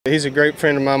He's a great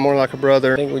friend of mine, more like a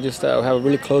brother. I think we just have a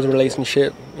really close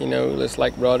relationship, you know, just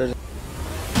like brothers.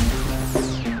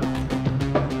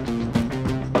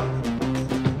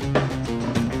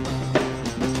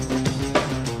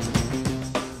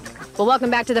 Well,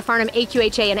 welcome back to the Farnham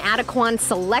AQHA and AQHA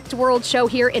Select World Show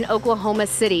here in Oklahoma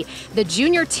City. The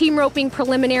junior team roping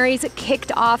preliminaries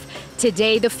kicked off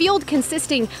today. The field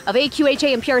consisting of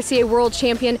AQHA and PRCA world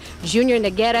champion Junior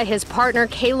Nogueira. His partner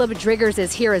Caleb Driggers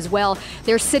is here as well.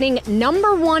 They're sitting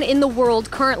 #1 in the world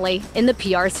currently in the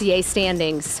PRCA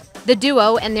standings. The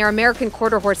duo and their American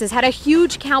quarter horses had a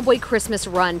huge Cowboy Christmas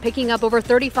run, picking up over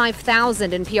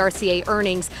 $35,000 in PRCA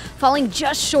earnings, falling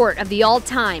just short of the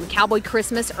all-time Cowboy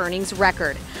Christmas earnings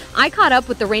record. I caught up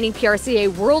with the reigning PRCA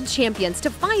world champions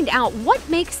to find out what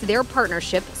makes their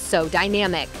partnership so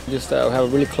dynamic. Just have a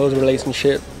really close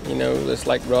relationship, you know, just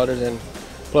like brothers, and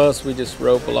plus we just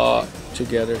rope a lot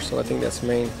together, so I think that's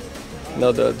main. You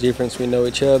know, the difference, we know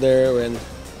each other, and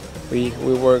we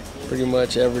work pretty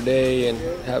much every day and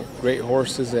have great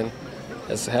horses, and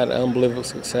has had unbelievable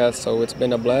success, so it's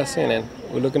been a blessing, and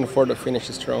we're looking forward to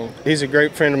finishing strong. He's a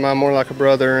great friend of mine, more like a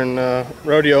brother, and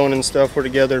rodeoing and stuff, we're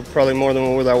together probably more than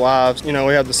we're with our wives. You know,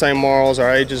 we have the same morals,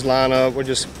 our ages line up, we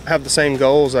just have the same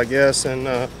goals, I guess, and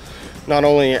not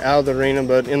only out of the arena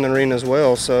but in the arena as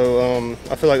well. So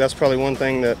I feel like that's probably one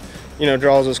thing that, you know,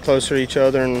 draws us closer to each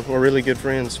other, and we're really good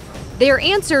friends. Their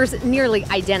answers nearly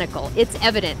identical. It's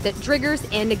evident that Driggers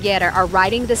and Nogueira are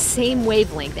riding the same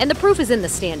wavelength, and the proof is in the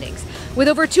standings. With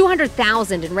over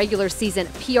 $200,000 in regular season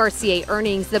PRCA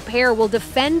earnings, the pair will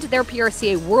defend their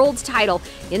PRCA world title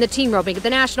in the team roping at the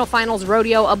National Finals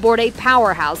Rodeo aboard a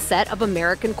powerhouse set of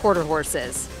American quarter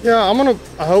horses. Yeah, I'm going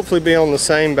to hopefully be on the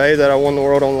same bay that I won the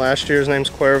world on last year. His name's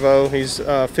Cuervo. He's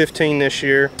 15 this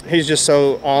year. He's just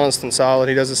so honest and solid.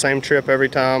 He does the same trip every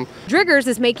time. Driggers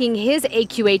is making his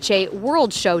AQHA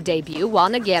World Show debut, while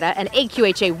Nogueira, an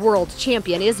AQHA world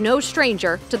champion, is no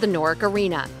stranger to the Norrick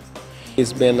Arena.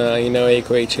 He's been you know,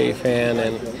 AQHA fan,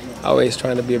 and always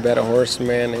trying to be a better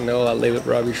horseman. You know, I live with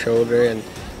Robbie Shoulder, and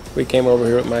we came over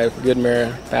here with my good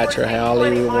mare, Patcher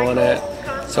Howley. We won it,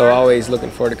 so always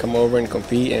looking forward to come over and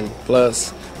compete. And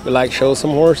plus, we like show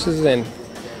some horses, and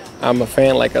I'm a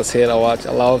fan. Like I said, I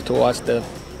love to watch the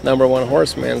 #1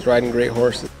 horsemen riding great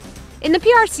horses. In the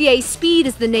PRCA, speed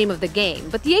is the name of the game,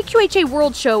 but the AQHA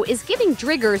World Show is giving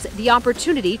Driggers the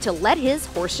opportunity to let his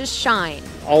horses shine.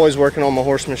 Always working on my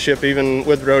horsemanship, even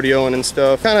with rodeoing and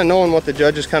stuff. Kind of knowing what the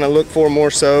judges kind of look for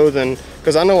more so than,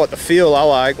 because I know what the feel I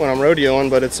like when I'm rodeoing,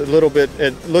 but it's a little bit,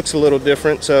 it looks a little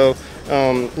different. So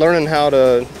learning how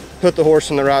to put the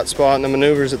horse in the right spot and the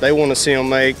maneuvers that they want to see them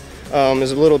make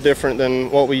is a little different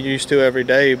than what we used to every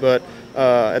day. But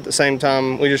at the same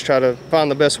time, we just try to find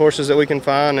the best horses that we can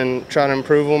find and try to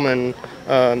improve them and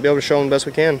be able to show them the best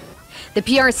we can. The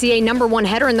PRCA #1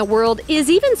 header in the world is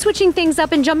even switching things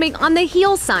up and jumping on the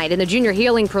heel side in the junior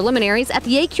heeling preliminaries at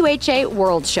the AQHA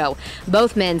World Show.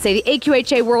 Both men say the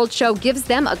AQHA World Show gives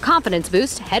them a confidence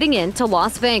boost heading into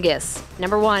Las Vegas.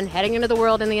 #1 heading into the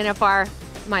world in the NFR.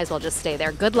 Might as well just stay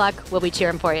there. Good luck. We'll be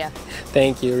cheering for you.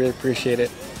 Thank you. Really appreciate it.